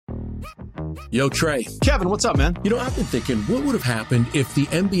Yo, Trey. Kevin, what's up, man? You know, I've been thinking, what would have happened if the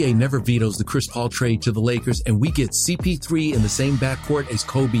NBA never vetoes the Chris Paul trade to the Lakers and we get CP3 in the same backcourt as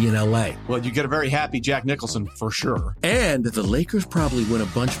Kobe in LA? Well, you get a very happy Jack Nicholson for sure. And the Lakers probably win a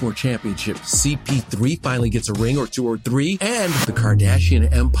bunch more championships. CP3 finally gets a ring or two or three, and the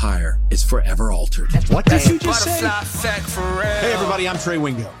Kardashian empire is forever altered. What did you just say? Hey, everybody, I'm Trey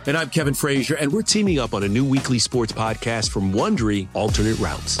Wingo. And I'm Kevin Frazier, and we're teaming up on a new weekly sports podcast from Wondery, Alternate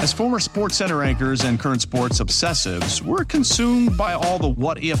Routes. As former Sports Center anchors and current sports obsessives, we're consumed by all the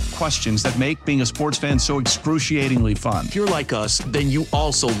what-if questions that make being a sports fan so excruciatingly fun. If you're like us, then you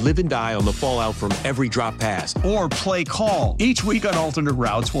also live and die on the fallout from every drop pass. Or play call. Each week on Alternate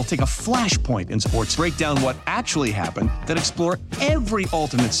Routes, we'll take a flashpoint in sports, break down what actually happened, then explore every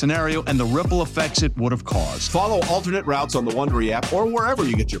alternate scenario and the ripple effects it would have caused. Follow Alternate Routes on the Wondery app or wherever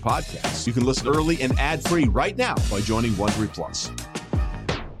you get your podcasts. You can listen early and ad-free right now by joining Wondery Plus.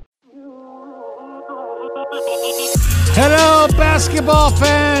 Hello, basketball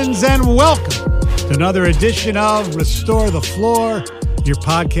fans, and welcome to another edition of Restore the Floor, your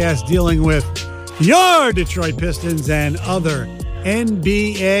podcast dealing with your Detroit Pistons and other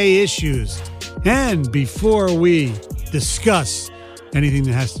NBA issues. And before we discuss anything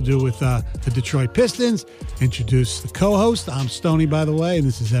that has to do with the Detroit Pistons, introduce the co-host. I'm Stoney, by the way, and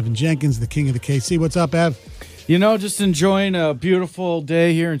this is Evan Jenkins, the king of the KC. What's up, Ev? You know, just enjoying a beautiful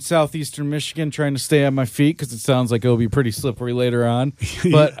day here in southeastern Michigan, trying to stay on my feet because it sounds like it'll be pretty slippery later on.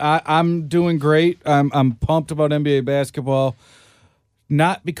 But I'm doing great. I'm pumped about NBA basketball,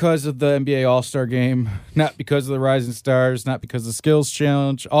 not because of the NBA All-Star Game, not because of the Rising Stars, not because of the Skills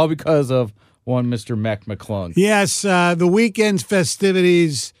Challenge, all because of one Mr. Mac McClung. Yes, the weekend's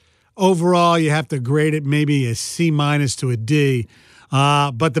festivities, overall, you have to grade it maybe a C- to a D.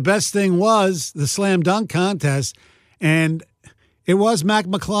 But the best thing was the slam dunk contest, and it was Mac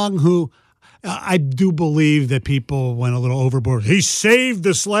McClung who I do believe that people went a little overboard. He saved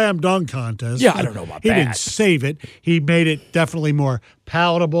the slam dunk contest. Yeah, I don't know about that. He didn't save it. He made it definitely more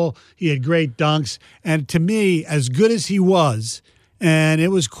palatable. He had great dunks. And to me, as good as he was, and it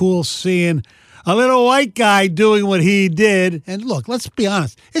was cool seeing a little white guy doing what he did. And look, let's be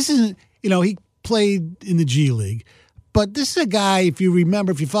honest. This isn't, he played in the G League. But this is a guy, if you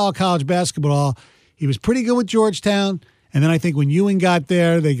remember, if you follow college basketball, he was pretty good with Georgetown. And then I think when Ewing got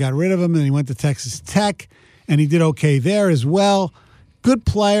there, they got rid of him, and he went to Texas Tech, and he did okay there as well. Good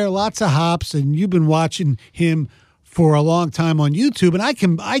player, lots of hops, and you've been watching him for a long time on YouTube. And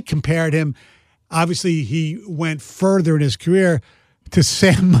I compared him. Obviously, he went further in his career to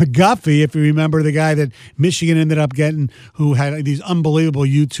Sam McGuffey, if you remember, the guy that Michigan ended up getting, who had these unbelievable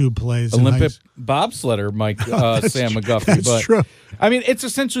YouTube plays. Olympic bobsledder, Sam McGuffey. That's true. I mean, it's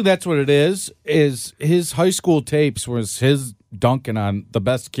essentially that's what it is his high school tapes was his dunking on the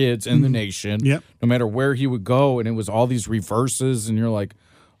best kids in the nation, no matter where he would go, and it was all these reverses, and you're like,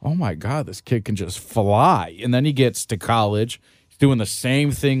 oh my God, this kid can just fly. And then he gets to college, he's doing the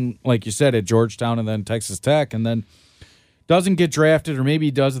same thing, like you said, at Georgetown and then Texas Tech, and then doesn't get drafted, or maybe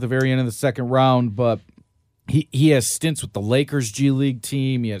he does at the very end of the second round, but he has stints with the Lakers G League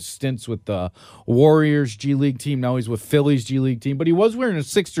team. He has stints with the Warriors G League team. Now he's with Phillies G League team, but he was wearing a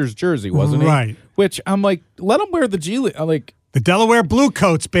Sixers jersey, wasn't he? Right. Which I'm like, let him wear the G League. I'm like, the Delaware Blue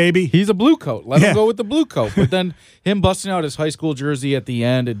Coats, baby. He's a blue coat. Let him go with the blue coat. But then him busting out his high school jersey at the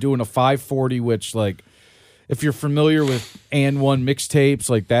end and doing a 540, which, like, if you're familiar with And One mixtapes,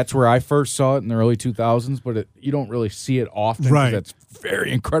 like that's where I first saw it in the early 2000s, but you don't really see it often. Right. That's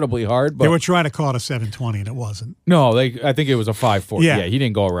very incredibly hard. But they were trying to call it a 720, and it wasn't. No, I think it was a 540. Yeah, he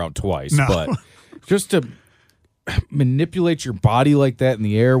didn't go around twice. No. But just to manipulate your body like that in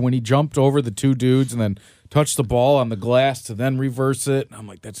the air, when he jumped over the two dudes and then touched the ball on the glass to then reverse it, I'm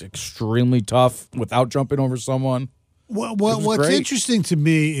like, that's extremely tough without jumping over someone. What's great. interesting to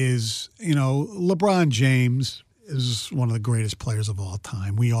me is, LeBron James is one of the greatest players of all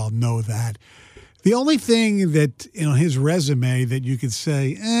time. We all know that. The only thing that, his resume that you could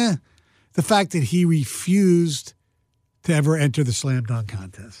say, the fact that he refused to ever enter the slam dunk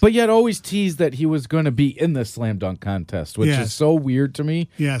contest. But yet always teased that he was going to be in the slam dunk contest, which is so weird to me.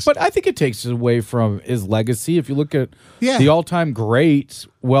 Yes. But I think it takes away from his legacy. If you look at the all-time greats,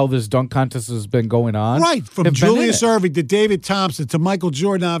 this dunk contest has been going on. Right, from Julius Erving to David Thompson to Michael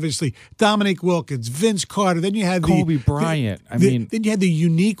Jordan, obviously, Dominique Wilkins, Vince Carter. Then you had Kobe Bryant. Then you had the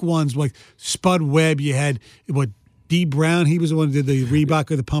unique ones like Spud Webb. You had, D. Brown, he was the one who did the Reebok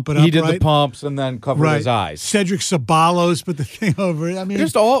with the pump it up, He did the pumps and then covered his eyes. Cedric Sabalos put the thing over it. I mean,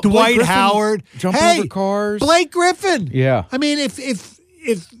 just all Dwight Howard. Jump over cars. Blake Griffin. Yeah. I mean, if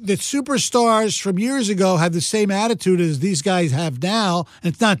if the superstars from years ago had the same attitude as these guys have now,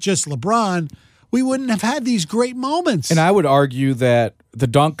 and it's not just LeBron, we wouldn't have had these great moments. And I would argue that the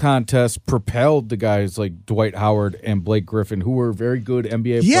dunk contest propelled the guys like Dwight Howard and Blake Griffin, who were very good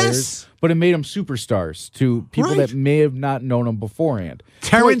NBA players, but it made them superstars to people that may have not known them beforehand.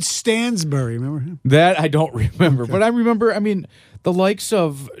 Terrence Stansbury, remember him? That I don't remember, but I remember, the likes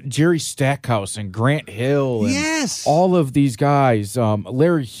of Jerry Stackhouse and Grant Hill and all of these guys,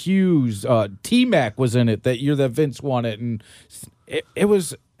 Larry Hughes, T-Mac was in it that year that Vince won it, and it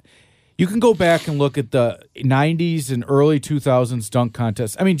was... You can go back and look at the 90s and early 2000s dunk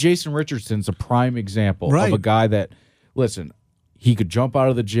contests. Jason Richardson's a prime example of a guy that, listen, he could jump out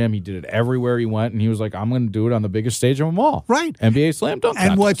of the gym. He did it everywhere he went, and he was like, I'm going to do it on the biggest stage of them all. Right. NBA Slam Dunk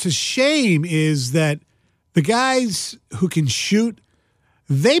And contest. what's a shame is that the guys who can shoot,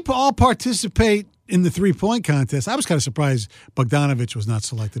 they all participate in the three-point contest. I was kind of surprised Bogdanovich was not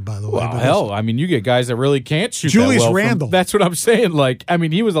selected, by the way. Well, hell, you get guys that really can't shoot Julius that well. Randle. That's what I'm saying.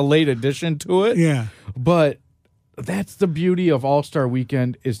 He was a late addition to it. Yeah. But that's the beauty of All-Star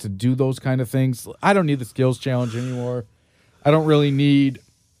Weekend is to do those kind of things. I don't need the skills challenge anymore. I don't really need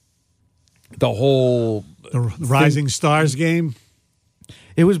the whole... The Rising Stars game.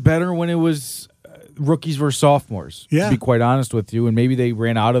 It was better when it was... rookies versus sophomores, to be quite honest with you. And maybe they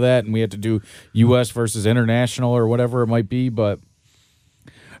ran out of that and we had to do U.S. versus international or whatever it might be. But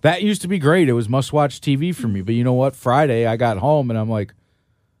that used to be great. It was must-watch TV for me. But you know what? Friday, I got home and I'm like,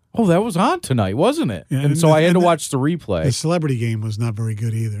 oh, that was on tonight, wasn't it? Yeah, and so I had to watch the replay. The celebrity game was not very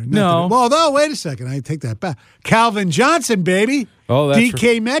good either. No. Well, no, wait a second. I take that back. Calvin Johnson, baby. Oh, that's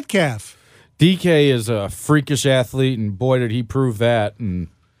DK Metcalf. DK is a freakish athlete, and boy, did he prove that. And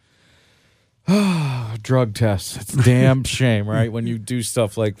drug tests. It's a damn shame, right, when you do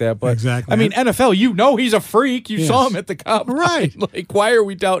stuff like that. But exactly. NFL, he's a freak. You saw him at the combine. Right. Why are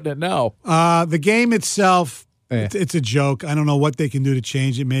we doubting it now? The game itself, it's a joke. I don't know what they can do to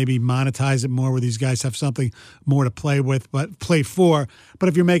change it. Maybe monetize it more where these guys have something more to play with, but play for. But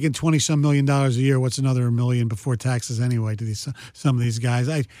if you're making $20-some million a year, what's another $1 million before taxes anyway to some of these guys?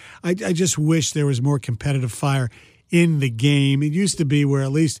 I just wish there was more competitive fire in the game. It used to be where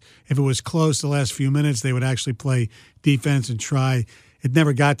at least if it was close the last few minutes, they would actually play defense and try. It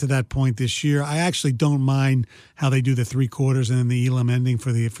never got to that point this year. I actually don't mind how they do the three quarters and then the Elam ending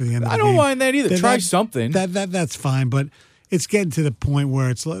for the end of the game. I don't mind that either. Try something. That's fine, but it's getting to the point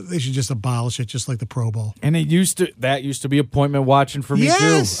where they should just abolish it, just like the Pro Bowl. And that used to be appointment watching for me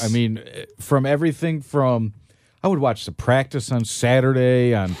too. From everything from I would watch the practice on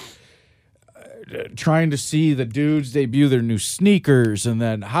Saturday on. Trying to see the dudes debut their new sneakers, and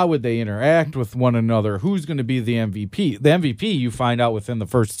then how would they interact with one another? Who's going to be the MVP? The MVP, you find out within the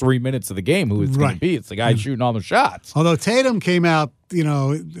first 3 minutes of the game who it's going to be. It's the guy shooting all the shots. Although Tatum came out,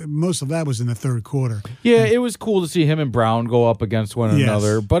 most of that was in the third quarter. Yeah, it was cool to see him and Brown go up against one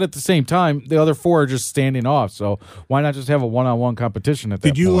another. But at the same time, the other four are just standing off. So why not just have a one-on-one competition at that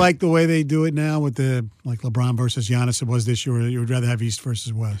point? Did you like the way they do it now with LeBron versus Giannis it was this year, or you would rather have East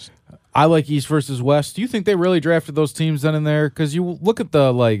versus West? I like East versus West. Do you think they really drafted those teams then and there? Because you look at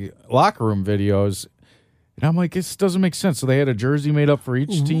the locker room videos, and I'm like, this doesn't make sense. So they had a jersey made up for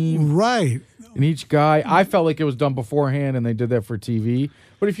each team, right? And each guy. I felt like it was done beforehand, and they did that for TV.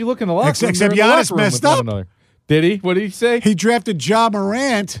 But if you look in the locker room, except Giannis messed up. Did he? What did he say? He drafted Ja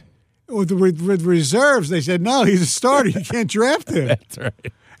Morant with reserves. They said no, he's a starter. You can't draft him. That's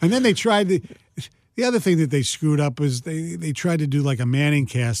right. And then they tried the other thing that they screwed up was they tried to do like a Manning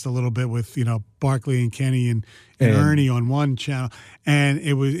cast a little bit with Barkley and Kenny and Ernie on one channel, and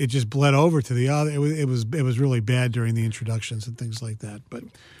it just bled over to the other. It was really bad during the introductions and things like that. But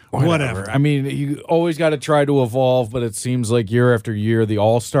whatever. You always got to try to evolve, but it seems like year after year the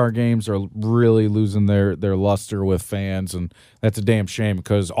All-Star games are really losing their luster with fans, and that's a damn shame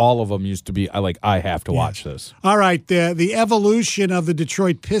because all of them used to be I have to watch this. All right, the evolution of the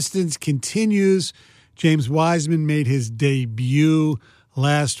Detroit Pistons continues. James Wiseman made his debut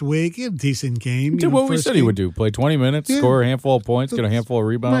last week. A decent game. Did what we said he would do: play 20 minutes, score a handful of points, get a handful of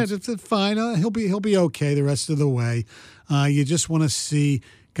rebounds. Right, it's fine. He'll be okay the rest of the way. You just want to see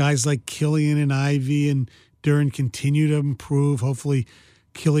guys like Killian and Ivy and Duran continue to improve. Hopefully,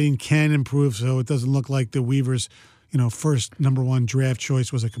 Killian can improve so it doesn't look like the Weavers' first number one draft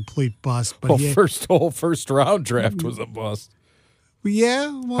choice was a complete bust. But first round draft was a bust. Yeah.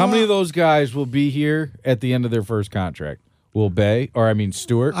 Well, how many of those guys will be here at the end of their first contract? Will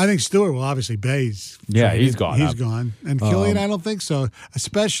Stewart? I think Stewart will. Obviously, Bay's. Yeah, he's gone. He's gone. And Killian, I don't think so,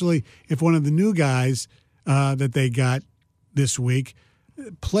 especially if one of the new guys that they got this week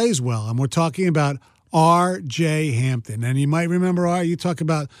plays well. And we're talking about R.J. Hampton. And you might remember, you talk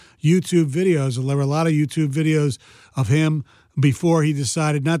about YouTube videos. There were a lot of YouTube videos of him before he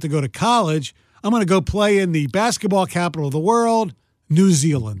decided not to go to college. I'm going to go play in the basketball capital of the world, New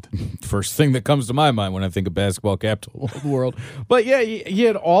Zealand. First thing that comes to my mind when I think of basketball capital of the world. But yeah, he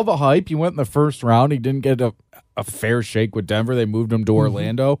had all the hype. He went in the first round. He didn't get a fair shake with Denver. They moved him to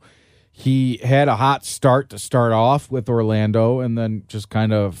Orlando. He had a hot start to start off with Orlando and then just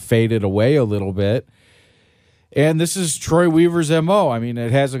kind of faded away a little bit. And this is Troy Weaver's MO. I mean,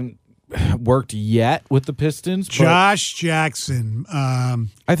 it hasn't worked yet with the Pistons. Josh Jackson.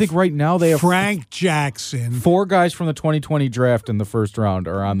 I think right now they have Frank Jackson. 4 guys from the 2020 draft in the first round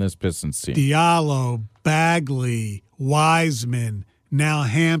are on this Pistons team. Diallo, Bagley, Wiseman, now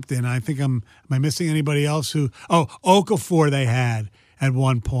Hampton. I think am I missing anybody else who? Oh, Okafor they had at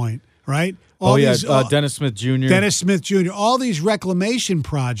one point, right? Dennis Smith Jr. Dennis Smith Jr. All these reclamation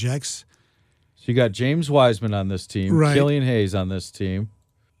projects. So you got James Wiseman on this team, right. Killian Hayes on this team.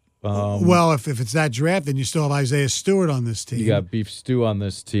 Well, if it's that draft, then you still have Isaiah Stewart on this team. You got Beef Stew on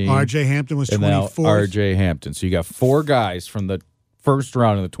this team. R.J. Hampton was 24th. R.J. Hampton. So you got 4 guys from the first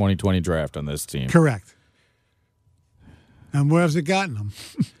round of the 2020 draft on this team. Correct. And where has it gotten them?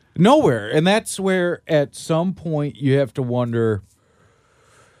 Nowhere. And that's where at some point you have to wonder,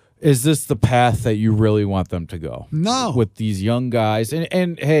 is this the path that you really want them to go? No. With these young guys.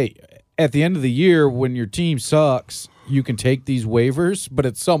 And hey, at the end of the year when your team sucks, you can take these waivers, but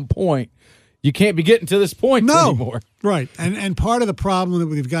at some point you can't be getting to this point anymore. Right. And part of the problem that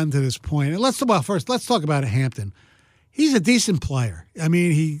we've gotten to this point, and let's talk about Hampton. He's a decent player. I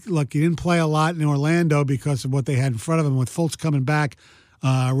mean, he didn't play a lot in Orlando because of what they had in front of him. With Fultz coming back,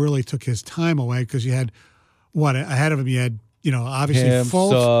 really took his time away because you had ahead of him. You had obviously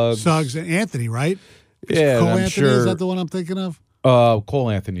Fultz, Suggs, and Anthony, right? Yeah, Cole I'm Anthony, sure. Is that the one I'm thinking of? Cole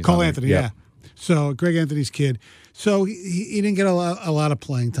Anthony. Cole Anthony, yeah. So Greg Anthony's kid. So he didn't get a lot of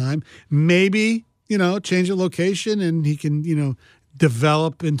playing time. Maybe change of location and he can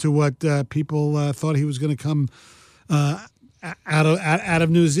develop into what people thought he was going to come out of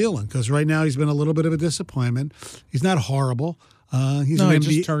New Zealand, because right now he's been a little bit of a disappointment. He's not horrible. He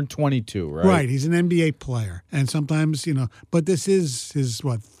just turned 22, right? Right. He's an NBA player, and sometimes but this is his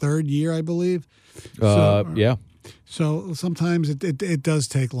third year, I believe. Yeah. So sometimes it does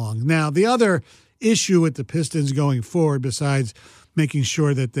take long. Now the other issue with the Pistons going forward, besides making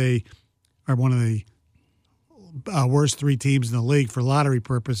sure that they are one of the worst 3 teams in the league for lottery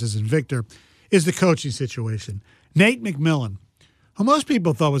purposes, and Victor, is the coaching situation. Nate McMillan, who most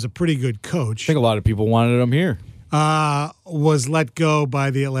people thought was a pretty good coach, I think a lot of people wanted him here, was let go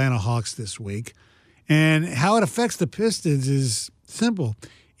by the Atlanta Hawks this week. And how it affects the Pistons is simple.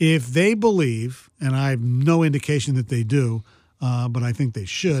 If they believe, and I have no indication that they do, but I think they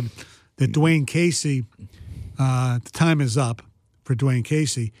should, that Dwayne Casey, the time is up for Dwayne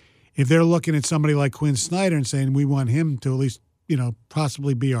Casey. If they're looking at somebody like Quinn Snyder and saying we want him to at least,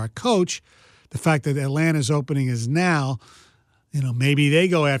 possibly be our coach, the fact that Atlanta's opening is now, maybe they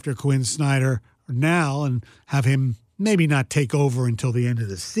go after Quinn Snyder now and have him maybe not take over until the end of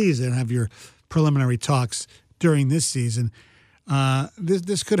the season, have your preliminary talks during this season.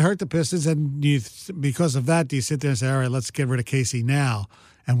 This could hurt the Pistons, and because of that, do you sit there and say, all right, let's get rid of Casey now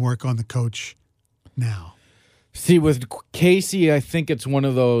and work on the coach now? See, with Casey, I think it's one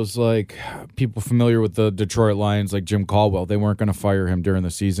of those, people familiar with the Detroit Lions, like Jim Caldwell. They weren't going to fire him during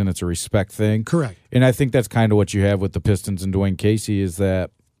the season. It's a respect thing. Correct. And I think that's kind of what you have with the Pistons and Dwayne Casey, is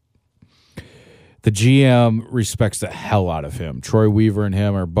that the GM respects the hell out of him. Troy Weaver and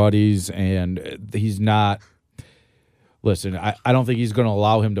him are buddies, and he's not – listen, I don't think he's going to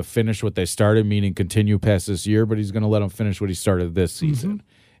allow him to finish what they started, meaning continue past this year, but he's going to let him finish what he started this season.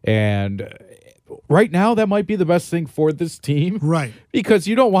 And right now, that might be the best thing for this team. Right. Because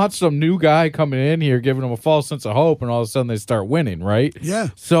you don't want some new guy coming in here giving them a false sense of hope and all of a sudden they start winning, right? Yeah.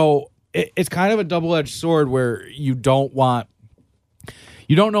 So it's kind of a double-edged sword where you don't know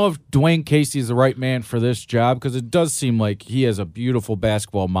if Dwayne Casey is the right man for this job, because it does seem like he has a beautiful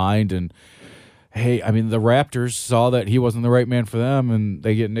basketball mind. And, hey, I mean, the Raptors saw that he wasn't the right man for them, and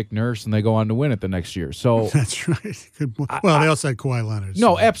they get Nick Nurse, and they go on to win it the next year. So that's right. Good point. Well, they also had Kawhi Leonard.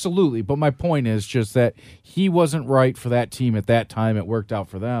 No, absolutely. But my point is just that he wasn't right for that team at that time. It worked out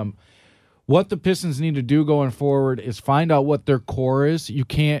for them. What the Pistons need to do going forward is find out what their core is. You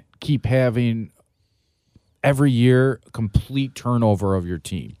can't keep having every year complete turnover of your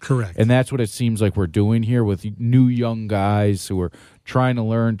team. Correct. And that's what it seems like we're doing here with new young guys who are trying to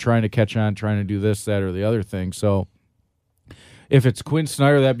learn, trying to catch on, trying to do this, that, or the other thing. So if it's Quinn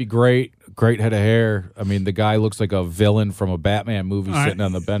Snyder, that'd be great. great head of hair. I mean, the guy looks like a villain from a Batman movie sitting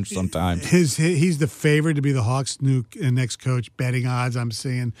on the bench sometimes. He's the favorite to be the Hawks' next coach. Betting odds I'm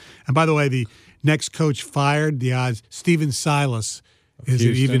seeing. And by the way, the next coach fired, the odds, Steven Silas is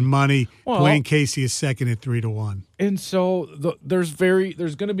at even money. Dwayne Casey is second at 3-1. And so there's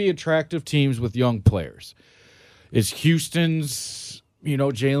going to be attractive teams with young players. Is Houston's,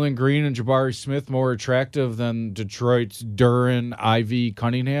 Jalen Green and Jabari Smith more attractive than Detroit's Duran, Ivy,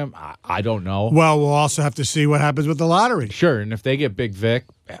 Cunningham? I don't know. Well, we'll also have to see what happens with the lottery. Sure, and if they get Big Vic,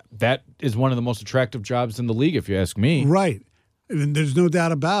 that is one of the most attractive jobs in the league, if you ask me. Right. And there's no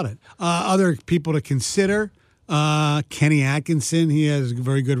doubt about it. Other people to consider, Kenny Atkinson. He has a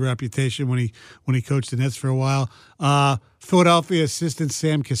very good reputation when he coached the Nets for a while. Philadelphia assistant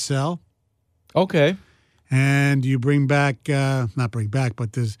Sam Cassell. Okay. And you bring back,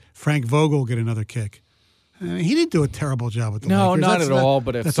 but does Frank Vogel get another kick? He didn't do a terrible job with the Lakers. No, not at all,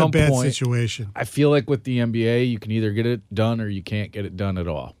 but at some point. That's a bad situation. I feel like with the NBA, you can either get it done or you can't get it done at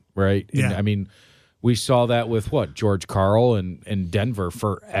all, right? Yeah. And, I mean, we saw that with George Karl in Denver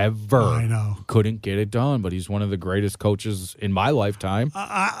forever. I know. Couldn't get it done, but he's one of the greatest coaches in my lifetime.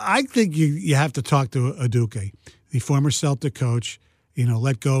 I think you have to talk to Udoka, the former Celtic coach,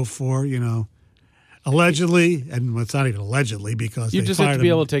 let go for, allegedly, and it's not even allegedly because you they just fired have to be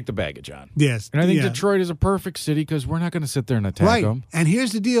him. able to take the baggage on. Yes. And I think Detroit is a perfect city because we're not going to sit there and attack them. And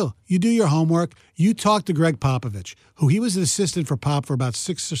here's the deal. You do your homework. You talk to Greg Popovich, who he was an assistant for Pop for about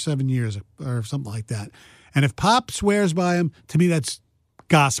 6 or 7 years or something like that. And if Pop swears by him, to me, that's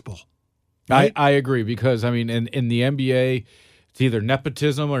gospel. Right? I agree because, in the NBA, it's either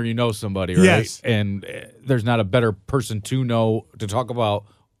nepotism or somebody, right? Yes. And there's not a better person to talk about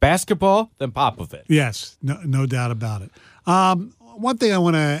basketball than Popovich. Yes, no doubt about it. One thing I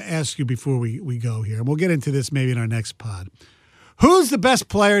want to ask you before we go here, and we'll get into this maybe in our next pod. Who's the best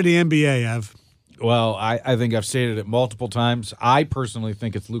player in the NBA, Ev? Well, I think I've stated it multiple times. I personally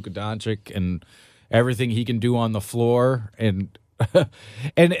think it's Luka Doncic and everything he can do on the floor. And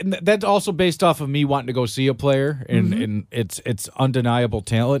and that's also based off of me wanting to go see a player. And it's undeniable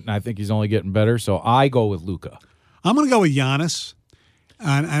talent, and I think he's only getting better. So I go with Luka. I'm going to go with Giannis.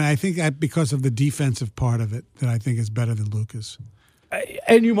 And I think because of the defensive part of it, that I think is better than Luka's.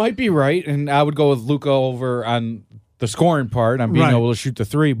 And you might be right, and I would go with Luka over on the scoring part. I'm being able to shoot the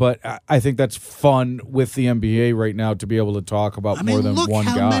three, but I think that's fun with the NBA right now to be able to talk about more than one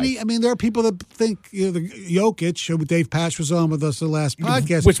guy. There are people that think the Jokic, who Dave Pash was on with us the last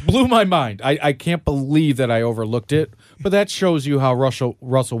podcast. Which blew my mind. I can't believe that I overlooked it, but that shows you how Russell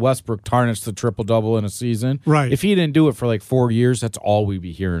Westbrook tarnished the triple-double in a season. Right. If he didn't do it for like 4 years, that's all we'd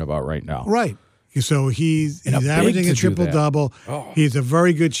be hearing about right now. Right. So he's averaging a triple-double. Oh. He has a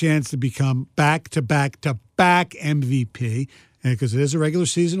very good chance to become back-to-back-to-back MVP because it is a regular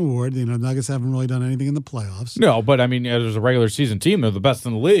season award. Nuggets haven't really done anything in the playoffs. No, but as a regular season team, they're the best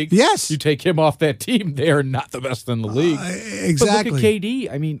in the league. Yes. You take him off that team, they are not the best in the league. Exactly. But look at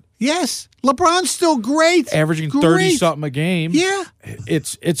KD. Yes. LeBron's still great. Averaging 30-something a game. Yeah.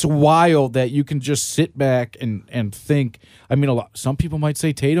 It's wild that you can just sit back and think. Some people might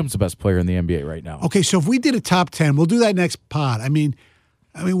say Tatum's the best player in the NBA right now. Okay, so if we did a top 10, we'll do that next pod.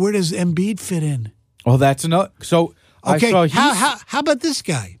 Where does Embiid fit in? Oh, that's enough. So, okay, I saw how about this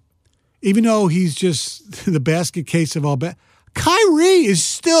guy? Even though he's just the basket case of all Kyrie is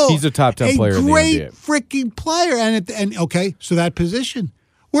still he's a top 10 player in the NBA. Great freaking player. And okay, so that position.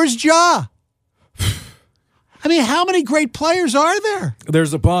 Where's Ja? How many great players are there?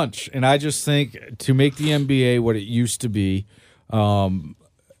 There's a bunch, and I just think to make the NBA what it used to be,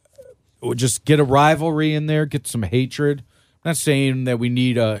 just get a rivalry in there, get some hatred. I'm not saying that we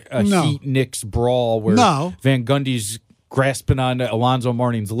need a Heat Knicks brawl where Van Gundy's grasping onto Alonzo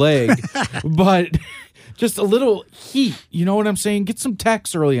Mourning's leg, but just a little heat. You know what I'm saying? Get some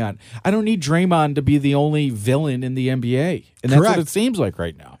texts early on. I don't need Draymond to be the only villain in the NBA. And that's what it seems like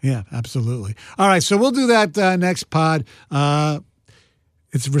right now. Yeah, absolutely. All right, so we'll do that next pod.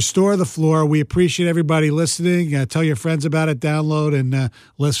 It's Restore the Floor. We appreciate everybody listening. Tell your friends about it. Download and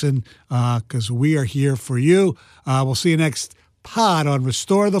listen because we are here for you. We'll see you next pod on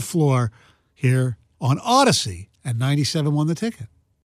Restore the Floor here on Odyssey at 97.1 The Ticket.